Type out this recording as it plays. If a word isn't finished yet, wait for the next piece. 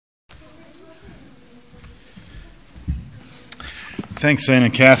Thanks, Ian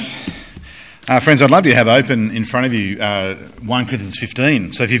and Kath. Friends, I'd love you to have open in front of you 1 Corinthians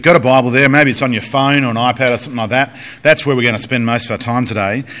 15. So if you've got a Bible there, maybe it's on your phone or an iPad or something like that, that's where we're going to spend most of our time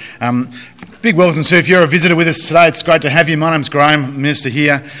today. Big welcome, sir. If you're a visitor with us today, it's great to have you. My name's Graham, minister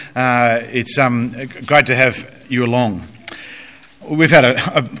here. It's great to have you along. We've had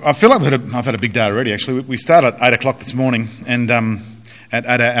I feel like I've had a big day already, actually. We started at 8 o'clock this morning and at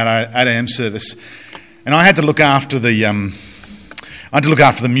 8 a.m. service. And I had to look after the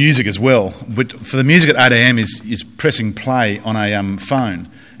music as well. But for the music at 8 a.m. is pressing play on a phone,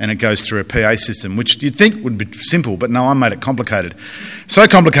 and it goes through a PA system, which you'd think would be simple, but no, I made it complicated. So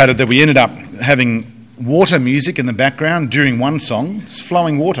complicated that we ended up having water music in the background during one song. It's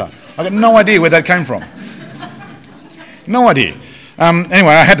flowing water. I got no idea where that came from. No idea.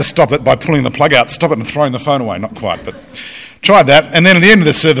 Anyway, I had to stop it by pulling the plug out, stop it and throwing the phone away. Not quite, but tried that. And then at the end of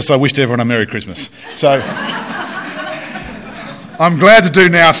the service, I wished everyone a Merry Christmas. So I'm glad to do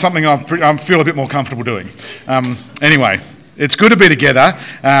now something I feel a bit more comfortable doing. Anyway, it's good to be together.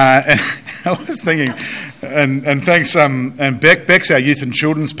 And I was thinking, and thanks, and Beck's our youth and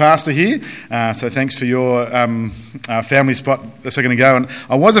children's pastor here. So thanks for your family spot a second ago. And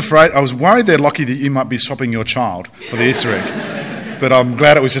I was worried there, Lockie, that you might be swapping your child for the Easter egg. But I'm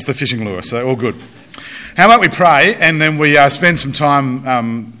glad it was just the fishing lure, so all good. How about we pray, and then we spend some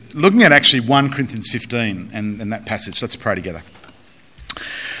time looking at actually 1 Corinthians 15 and that passage. Let's pray together.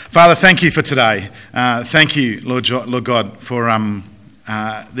 Father, thank you for today. Thank you, Lord God, for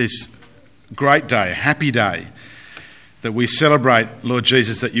this great day, a happy day, that we celebrate, Lord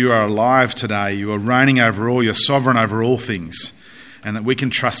Jesus, that you are alive today. You are reigning over all, you're sovereign over all things, and that we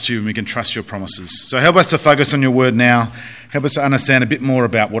can trust you and we can trust your promises. So help us to focus on your word now. Help us to understand a bit more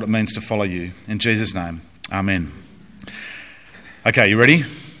about what it means to follow you. In Jesus' name, amen. Okay, you ready?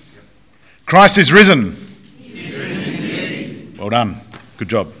 Christ is risen. He is risen indeed. Well done. Good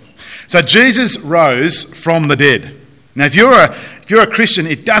job. So Jesus rose from the dead. Now, if you're a Christian,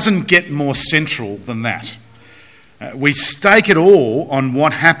 it doesn't get more central than that. We stake it all on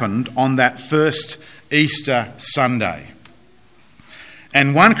what happened on that first Easter Sunday.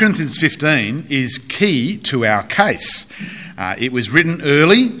 And 1 Corinthians 15 is key to our case. It was written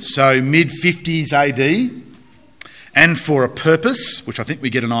early, so mid-50s AD, and for a purpose, which I think we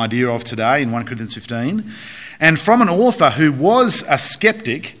get an idea of today in 1 Corinthians 15, and from an author who was a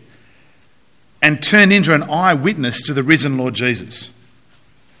skeptic and turned into an eyewitness to the risen Lord Jesus.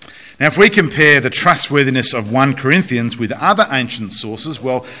 Now, if we compare the trustworthiness of 1 Corinthians with other ancient sources,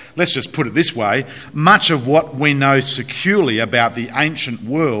 well, let's just put it this way, much of what we know securely about the ancient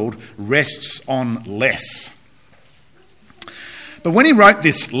world rests on less. But when he wrote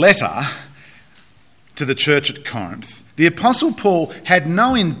this letter to the church at Corinth, the Apostle Paul had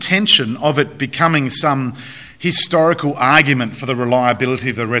no intention of it becoming some historical argument for the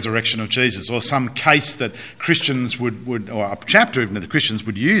reliability of the resurrection of Jesus, or some case that Christians would or a chapter even that the Christians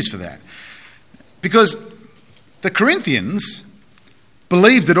would use for that. Because the Corinthians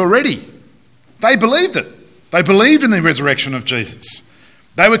believed it already. They believed it. They believed in the resurrection of Jesus.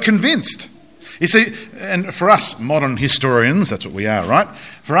 They were convinced. You see, and for us modern historians, that's what we are, right?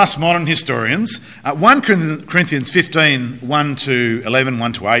 For us modern historians, 1 Corinthians 15, 1 to 11,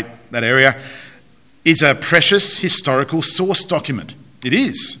 1 to 8, that area, is a precious historical source document. It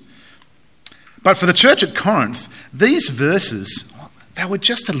is. But for the church at Corinth, these verses, they were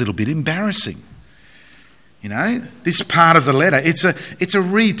just a little bit embarrassing. You know, this part of the letter, it's a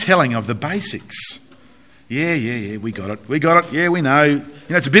retelling of the basics. Yeah, we got it, yeah, we know. You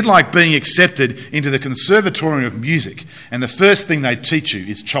know, it's a bit like being accepted into the Conservatorium of Music, and the first thing they teach you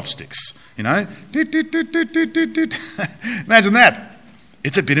is chopsticks, you know. Imagine that.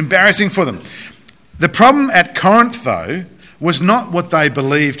 It's a bit embarrassing for them. The problem at Corinth, though, was not what they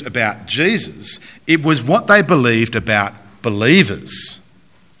believed about Jesus, it was what they believed about believers.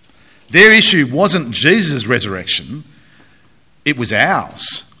 Their issue wasn't Jesus' resurrection, it was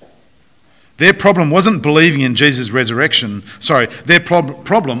ours. Their problem wasn't believing in Jesus' resurrection. Their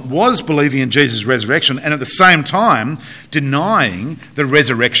problem was believing in Jesus' resurrection and at the same time denying the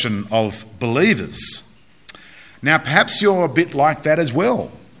resurrection of believers. Now, perhaps you're a bit like that as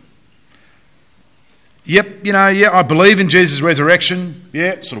well. I believe in Jesus' resurrection.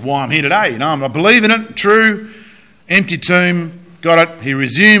 Yeah, sort of why I'm here today. I believe in it, true, empty tomb, got it. He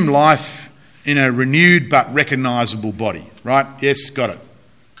resumed life in a renewed but recognisable body, right? Yes, got it.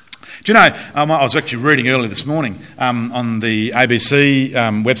 Do you know, I was actually reading earlier this morning on the ABC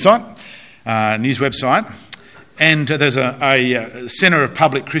website, news website, and there's a Centre of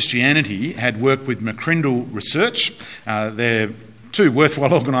Public Christianity had worked with McCrindle Research. They're two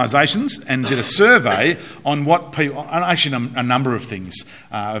worthwhile organisations and did a survey on what people, and actually a number of things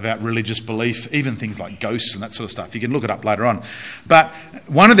about religious belief, even things like ghosts and that sort of stuff. You can look it up later on. But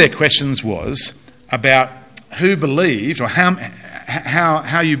one of their questions was about who believed, or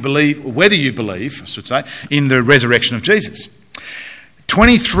how you believe, whether you believe, I should say, in the resurrection of Jesus.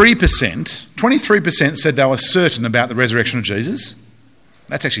 23% said they were certain about the resurrection of Jesus.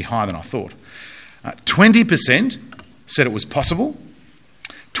 That's actually higher than I thought. 20% said it was possible.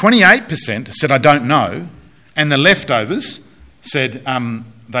 28% said I don't know. And the leftovers said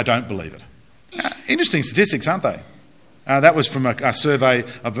they don't believe it. Interesting statistics, aren't they? That was from a survey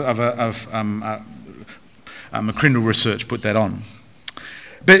of McCrindle Research put that on.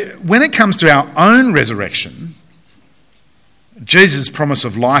 But when it comes to our own resurrection, Jesus' promise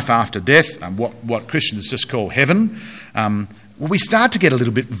of life after death, and what Christians just call heaven, we start to get a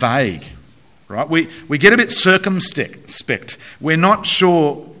little bit vague, right? We get a bit circumspect. We're not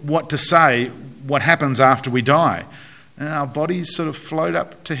sure what to say, what happens after we die. Our bodies sort of float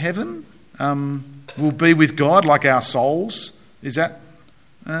up to heaven. We'll be with God like our souls. Is that?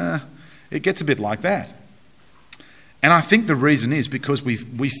 It gets a bit like that. And I think the reason is because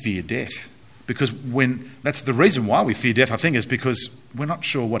we fear death. Because that's the reason why we fear death, I think, is because we're not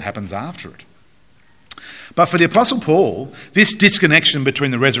sure what happens after it. But for the Apostle Paul, this disconnection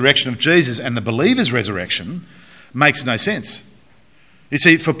between the resurrection of Jesus and the believer's resurrection makes no sense. You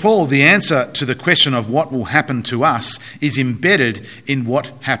see, for Paul, the answer to the question of what will happen to us is embedded in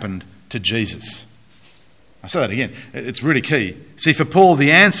what happened to Jesus. I'll say that again. It's really key. See, for Paul,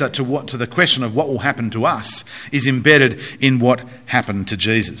 the answer to the question of what will happen to us is embedded in what happened to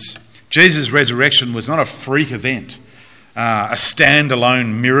Jesus. Jesus' resurrection was not a freak event, a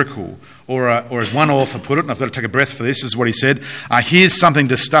standalone miracle, or as one author put it, and I've got to take a breath for this is what he said, here's something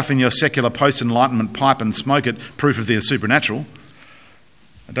to stuff in your secular post-enlightenment pipe and smoke it, proof of the supernatural.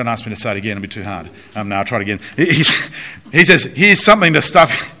 Don't ask me to say it again, it'll be too hard. No, I'll try it again. He says, here's something to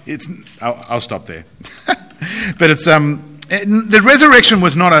stuff... I'll stop there. But it's... the resurrection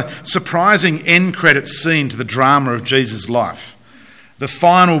was not a surprising end credit scene to the drama of Jesus' life. The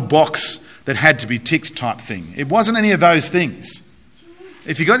final box that had to be ticked type thing. It wasn't any of those things.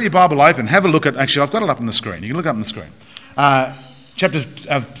 If you've got your Bible open, have a look at... Actually, I've got it up on the screen. You can look it up on the screen. Chapter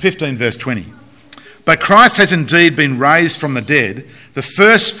 15, verse 20. But Christ has indeed been raised from the dead, the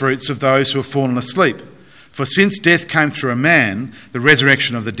first fruits of those who have fallen asleep. For since death came through a man, the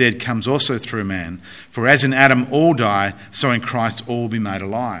resurrection of the dead comes also through a man. For as in Adam all die, so in Christ all will be made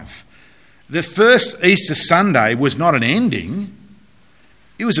alive. The first Easter Sunday was not an ending,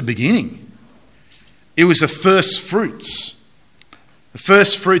 it was a beginning. It was the first fruits. The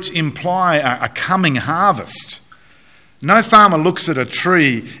first fruits imply a coming harvest. No farmer looks at a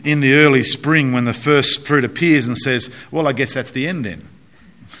tree in the early spring when the first fruit appears and says, well, I guess that's the end then.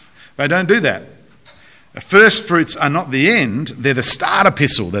 They don't do that. The first fruits are not the end, they're the start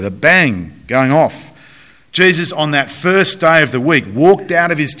epistle, they're the bang going off. Jesus, on that first day of the week, walked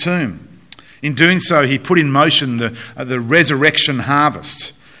out of his tomb. In doing so, he put in motion the resurrection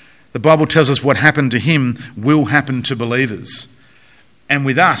harvest. The Bible tells us what happened to him will happen to believers. And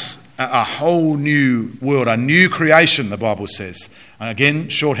with us, a whole new world, a new creation, the Bible says. And again,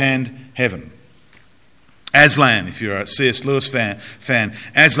 shorthand, heaven. Aslan, if you're a C.S. Lewis fan,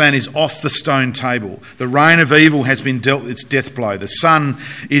 Aslan is off the stone table. The reign of evil has been dealt its death blow. The Son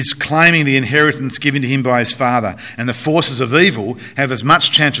is claiming the inheritance given to him by his Father. And the forces of evil have as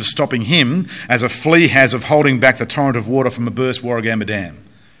much chance of stopping him as a flea has of holding back the torrent of water from a burst Warragamba Dam.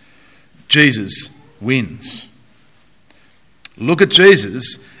 Jesus wins. Look at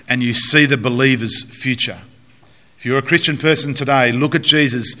Jesus and you see the believer's future. If you're a Christian person today, look at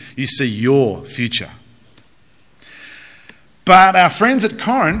Jesus, you see your future. But our friends at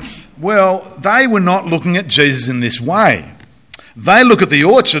Corinth, well, they were not looking at Jesus in this way. They look at the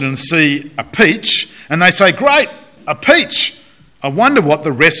orchard and see a peach and they say, great, a peach. I wonder what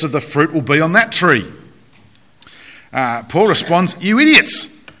the rest of the fruit will be on that tree. Paul responds, you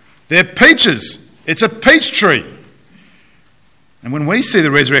idiots, they're peaches. It's a peach tree. And when we see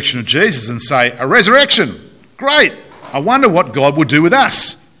the resurrection of Jesus and say, a resurrection, great, I wonder what God will do with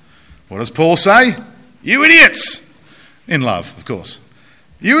us. What does Paul say? You idiots. In love, of course.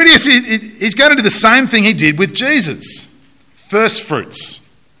 You idiots, he's going to do the same thing he did with Jesus. First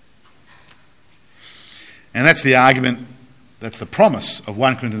fruits. And that's the argument, that's the promise of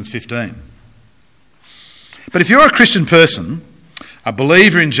 1 Corinthians 15. But if you're a Christian person, a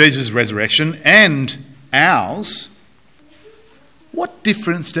believer in Jesus' resurrection and ours, what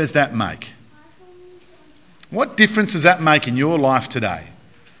difference does that make? What difference does that make in your life today?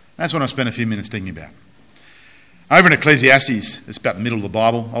 That's what I'll spend a few minutes thinking about. Over in Ecclesiastes, it's about the middle of the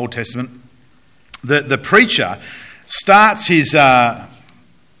Bible, Old Testament, the preacher starts his, it's a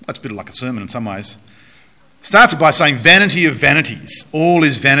bit like a sermon in some ways, starts it by saying, vanity of vanities, all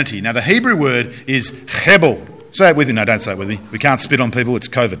is vanity. Now the Hebrew word is chebel. Say it with me. No, don't say it with me. We can't spit on people, it's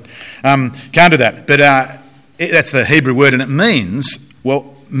COVID. Can't do that. But that's the Hebrew word, and it means,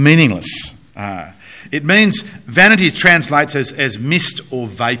 well, meaningless. It means, vanity translates as mist or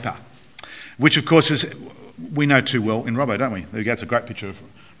vapour, which of course is, we know too well in Robbo, don't we? There we go, it's a great picture of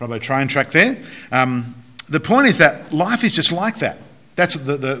Robbo train track there. The point is that life is just like that. That's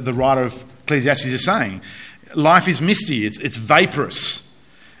what the writer of Ecclesiastes is saying. Life is misty, it's vaporous,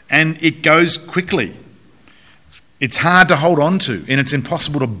 and it goes quickly. It's hard to hold on to, and it's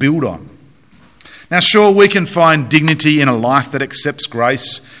impossible to build on. Now, sure, we can find dignity in a life that accepts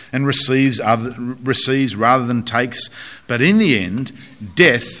grace and receives rather than takes, but in the end,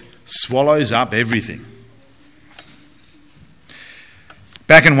 death swallows up everything.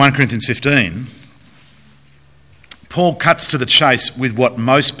 Back in 1 Corinthians 15, Paul cuts to the chase with what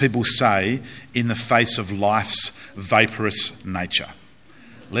most people say in the face of life's vaporous nature.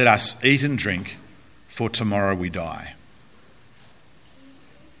 Let us eat and drink, for tomorrow we die.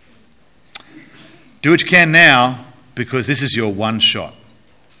 Do what you can now, because this is your one shot.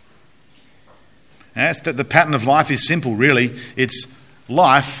 The pattern of life is simple, really. It's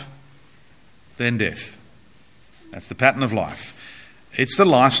life, then death. That's the pattern of life. It's the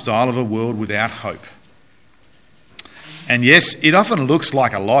lifestyle of a world without hope. And yes, it often looks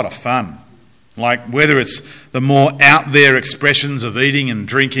like a lot of fun. Like whether it's the more out there expressions of eating and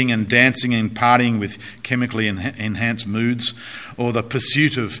drinking and dancing and partying with chemically enhanced moods, or the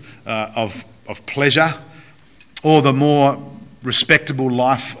pursuit of pleasure, or the more respectable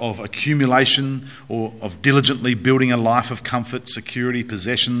life of accumulation, or of diligently building a life of comfort, security,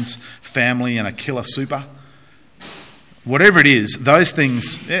 possessions, family and a killer super. Whatever it is, those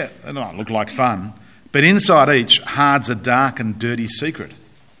things, they might look like fun, but inside each hides a dark and dirty secret.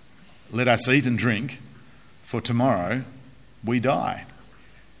 Let us eat and drink, for tomorrow we die.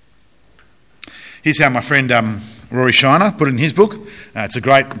 Here's how my friend Rory Shiner put it in his book. It's a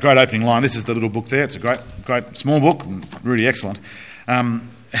great opening line. This is the little book there. It's a great small book, really excellent.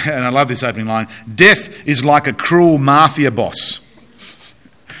 And I love this opening line. Death is like a cruel mafia boss,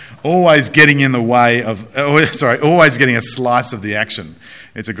 always getting in the way of, always getting a slice of the action.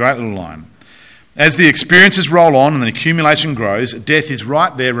 It's a great little line. As the experiences roll on and the accumulation grows, death is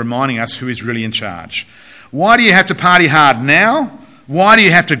right there reminding us who is really in charge. Why do you have to party hard now? Why do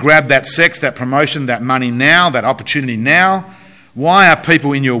you have to grab that sex, that promotion, that money now, that opportunity now? Why are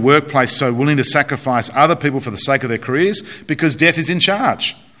people in your workplace so willing to sacrifice other people for the sake of their careers? Because death is in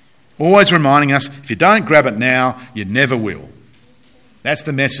charge. Always reminding us, if you don't grab it now, you never will. That's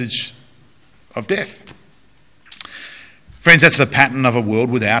the message of death. Friends, that's the pattern of a world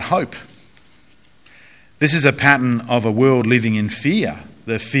without hope. This is a pattern of a world living in fear,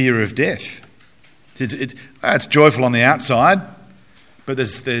 the fear of death. It's joyful on the outside, but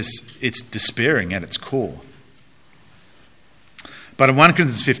it's despairing at its core. But in 1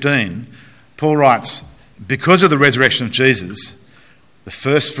 Corinthians 15, Paul writes, because of the resurrection of Jesus, the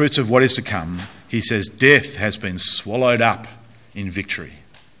first fruits of what is to come, he says, death has been swallowed up in victory.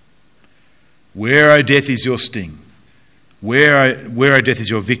 Where, O death, is your sting? Where, O death, is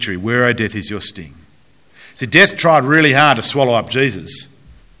your victory? Where, O death, is your sting? See, death tried really hard to swallow up Jesus,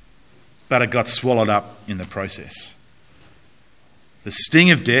 but it got swallowed up in the process. The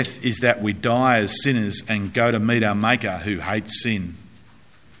sting of death is that we die as sinners and go to meet our Maker who hates sin.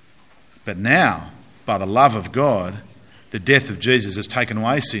 But now, by the love of God, the death of Jesus has taken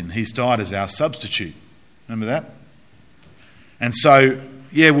away sin. He's died as our substitute. Remember that? And so,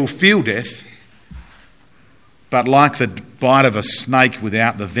 we'll feel death, but like the bite of a snake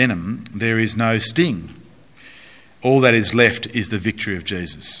without the venom, there is no sting. All that is left is the victory of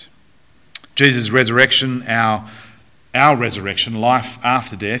Jesus. Jesus' resurrection, our resurrection, life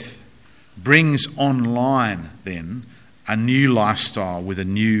after death, brings online then a new lifestyle with a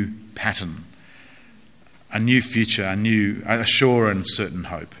new pattern, a new future, a sure and certain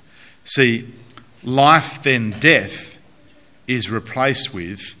hope. See, life then death is replaced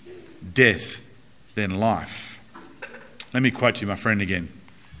with death then life. Let me quote to you my friend again.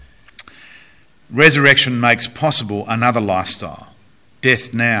 Resurrection makes possible another lifestyle.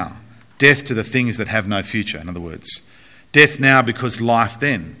 Death now. Death to the things that have no future, in other words. Death now because life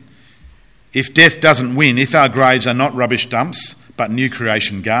then. If death doesn't win, if our graves are not rubbish dumps, but new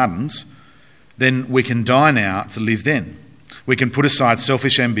creation gardens, then we can die now to live then. We can put aside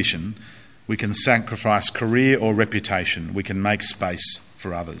selfish ambition. We can sacrifice career or reputation. We can make space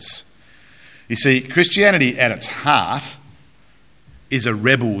for others. You see, Christianity at its heart is a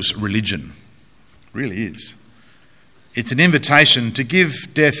rebel's religion. It really is. It's an invitation to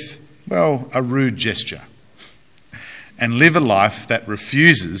give death, well, a rude gesture and live a life that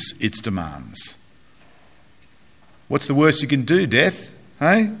refuses its demands. What's the worst you can do, death?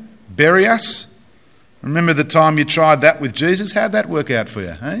 Hey? Bury us? Remember the time you tried that with Jesus? How'd that work out for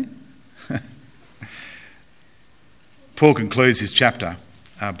you, hey? Paul concludes his chapter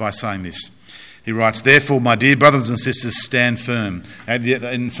by saying this. He writes, "Therefore, my dear brothers and sisters, stand firm."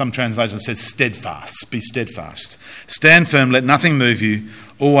 In some translations it says steadfast. Be steadfast. Stand firm, let nothing move you.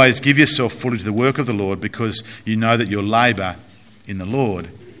 Always give yourself fully to the work of the Lord, because you know that your labour in the Lord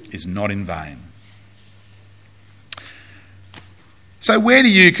is not in vain. So where do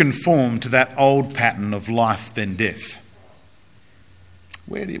you conform to that old pattern of life then death?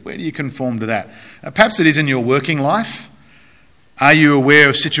 Where do you conform to that? Perhaps it is in your working life. Are you aware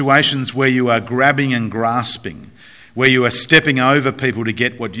of situations where you are grabbing and grasping, where you are stepping over people to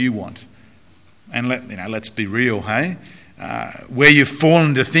get what you want? And let's be real, hey? Where you've fallen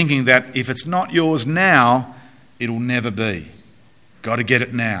into thinking that if it's not yours now, it'll never be. Got to get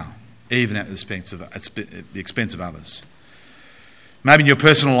it now, even at the expense of others. Maybe in your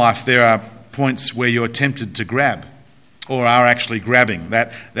personal life there are points where you're tempted to grab, or are actually grabbing,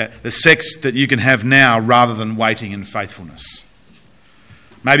 that the sex that you can have now rather than waiting in faithfulness.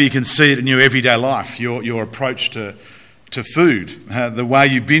 Maybe you can see it in your everyday life, your approach to food, the way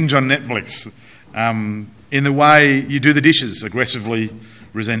you binge on Netflix, in the way you do the dishes aggressively,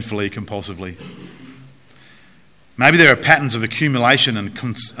 resentfully, compulsively. Maybe there are patterns of accumulation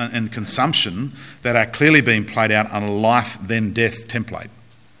and consumption that are clearly being played out on a life then death template.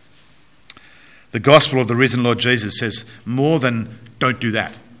 The gospel of the risen Lord Jesus says more than don't do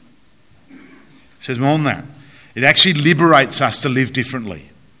that. It says more than that. It actually liberates us to live differently.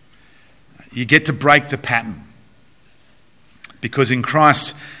 You get to break the pattern. Because in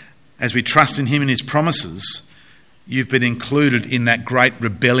Christ, as we trust in him and his promises, you've been included in that great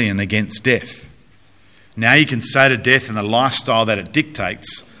rebellion against death. Now you can say to death and the lifestyle that it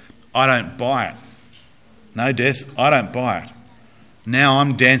dictates, I don't buy it. No, death, I don't buy it. Now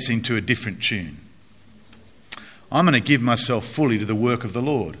I'm dancing to a different tune. I'm going to give myself fully to the work of the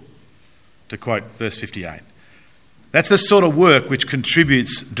Lord, to quote verse 58. That's the sort of work which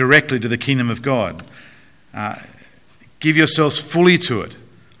contributes directly to the kingdom of God. Give yourselves fully to it,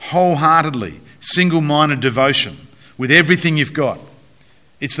 wholeheartedly, single-minded devotion, with everything you've got.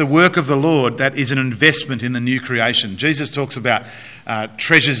 It's the work of the Lord that is an investment in the new creation. Jesus talks about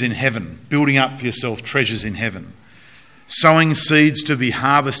treasures in heaven, building up for yourself treasures in heaven, sowing seeds to be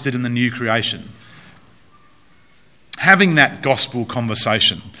harvested in the new creation. Having that gospel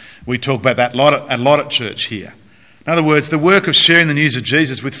conversation. We talk about that a lot at church here. In other words, the work of sharing the news of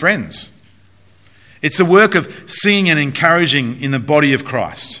Jesus with friends. It's the work of singing and encouraging in the body of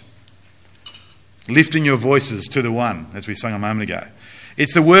Christ. Lifting your voices to the one, as we sang a moment ago.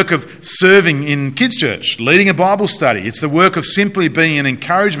 It's the work of serving in kids' church, leading a Bible study. It's the work of simply being an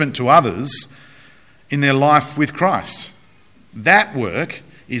encouragement to others in their life with Christ. That work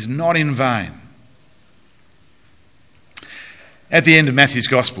is not in vain. At the end of Matthew's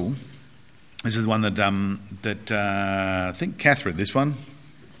Gospel, this is the one that I think Kath read this one,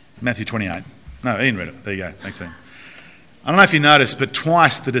 Matthew 28. No, Ian read it. There you go. Thanks, Ian. I don't know if you noticed, but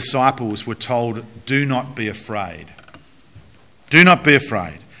twice the disciples were told, do not be afraid. Do not be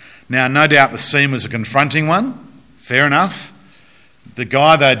afraid. Now, no doubt the scene was a confronting one. Fair enough. The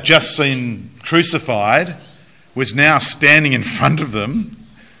guy they'd just seen crucified was now standing in front of them,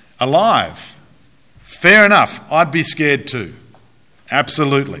 alive. Fair enough. I'd be scared too.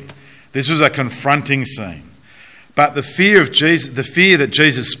 Absolutely. This was a confronting scene. But the fear of Jesus, the fear that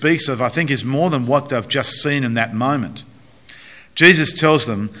Jesus speaks of, I think, is more than what they've just seen in that moment. Jesus tells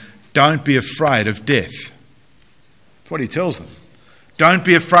them, don't be afraid of death. That's what he tells them. Don't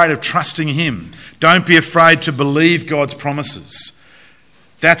be afraid of trusting him. Don't be afraid to believe God's promises.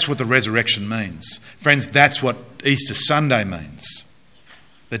 That's what the resurrection means. Friends, that's what Easter Sunday means.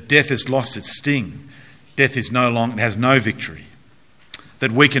 That death has lost its sting. Death is no longer, it has no victory.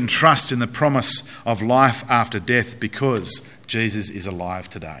 That we can trust in the promise of life after death because Jesus is alive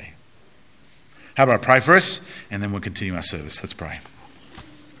today. How about I pray for us and then we'll continue our service. Let's pray.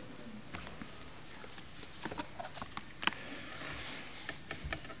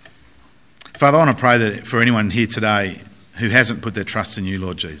 Father, I want to pray that for anyone here today who hasn't put their trust in you,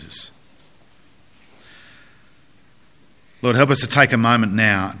 Lord Jesus. Lord, help us to take a moment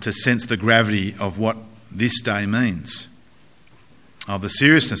now to sense the gravity of what this day means, of the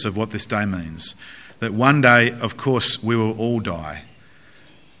seriousness of what this day means. That one day, of course, we will all die.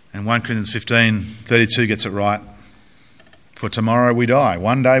 And 1 Corinthians 15:32 gets it right. For tomorrow we die.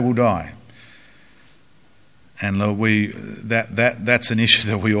 One day we'll die. And Lord, that's an issue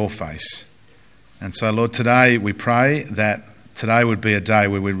that we all face. And so, Lord, today we pray that today would be a day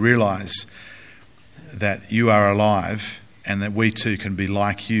where we realise that you are alive and that we too can be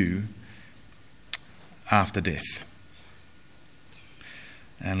like you after death.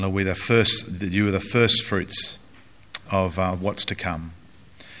 And Lord, that you are the first fruits of what's to come.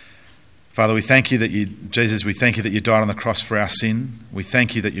 Father, we thank you that Jesus, we thank you that you died on the cross for our sin. We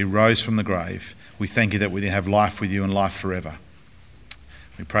thank you that you rose from the grave. We thank you that we have life with you and life forever.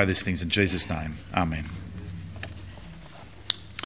 We pray these things in Jesus' name. Amen.